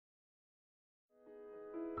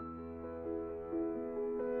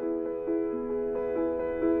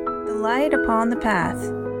Light Upon the Path,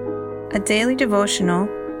 a daily devotional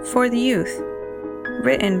for the youth,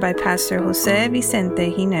 written by Pastor Jose Vicente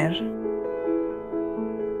Giner.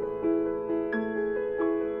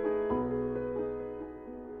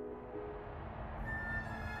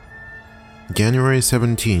 January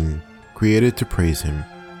 17, created to praise Him.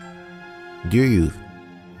 Dear youth,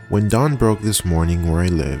 when dawn broke this morning where I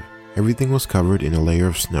live, everything was covered in a layer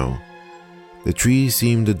of snow. The trees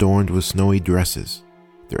seemed adorned with snowy dresses.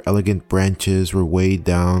 Their elegant branches were weighed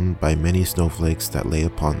down by many snowflakes that lay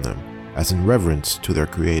upon them, as in reverence to their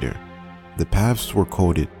Creator. The paths were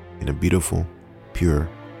coated in a beautiful, pure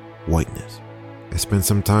whiteness. I spent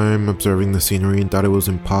some time observing the scenery and thought it was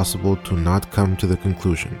impossible to not come to the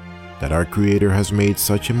conclusion that our Creator has made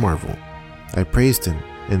such a marvel. I praised Him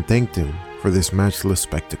and thanked Him for this matchless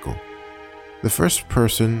spectacle. The first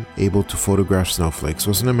person able to photograph snowflakes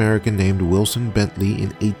was an American named Wilson Bentley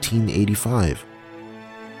in 1885.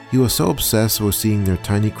 He was so obsessed with seeing their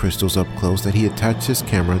tiny crystals up close that he attached his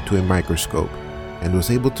camera to a microscope and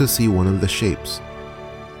was able to see one of the shapes.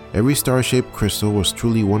 Every star-shaped crystal was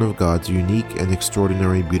truly one of God's unique and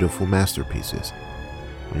extraordinary beautiful masterpieces.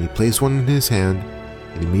 When he placed one in his hand,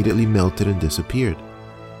 it immediately melted and disappeared.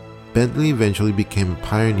 Bentley eventually became a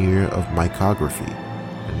pioneer of micrography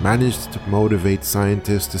and managed to motivate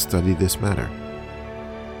scientists to study this matter.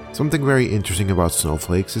 Something very interesting about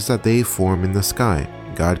snowflakes is that they form in the sky.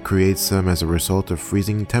 God creates them as a result of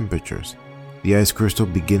freezing temperatures. The ice crystal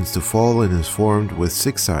begins to fall and is formed with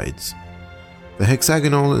 6 sides. The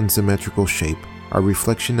hexagonal and symmetrical shape are a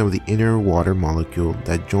reflection of the inner water molecule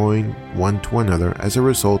that join one to another as a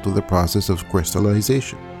result of the process of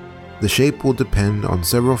crystallization. The shape will depend on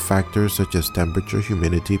several factors such as temperature,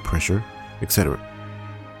 humidity, pressure, etc.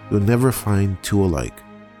 You'll never find two alike.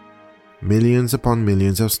 Millions upon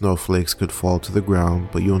millions of snowflakes could fall to the ground,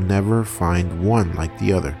 but you'll never find one like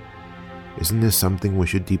the other. Isn't this something we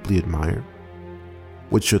should deeply admire?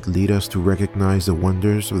 Which should lead us to recognize the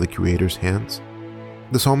wonders of the Creator's hands?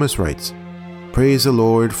 The psalmist writes, "Praise the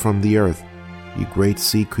Lord from the earth, ye great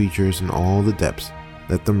sea creatures in all the depths.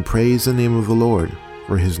 Let them praise the name of the Lord,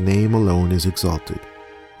 for His name alone is exalted.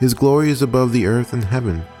 His glory is above the earth and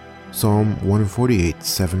heaven." Psalm 148,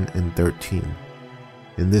 7 and 13.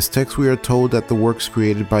 In this text we are told that the works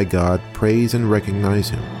created by God praise and recognize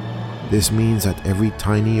Him. This means that every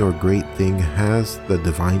tiny or great thing has the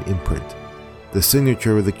divine imprint, the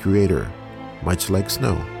signature of the Creator, much like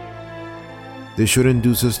snow. This should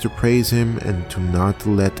induce us to praise Him and to not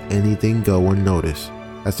let anything go unnoticed,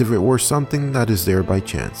 as if it were something that is there by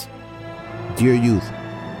chance. Dear youth,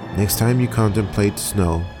 next time you contemplate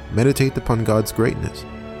snow, meditate upon God's greatness,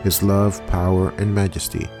 His love, power, and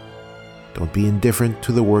majesty. Don't be indifferent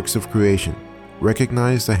to the works of creation.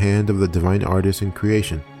 Recognize the hand of the divine artist in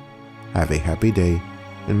creation. Have a happy day,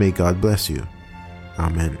 and may God bless you.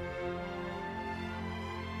 Amen.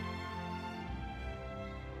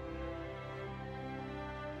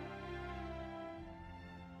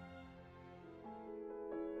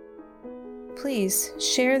 Please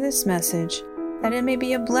share this message that it may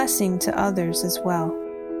be a blessing to others as well.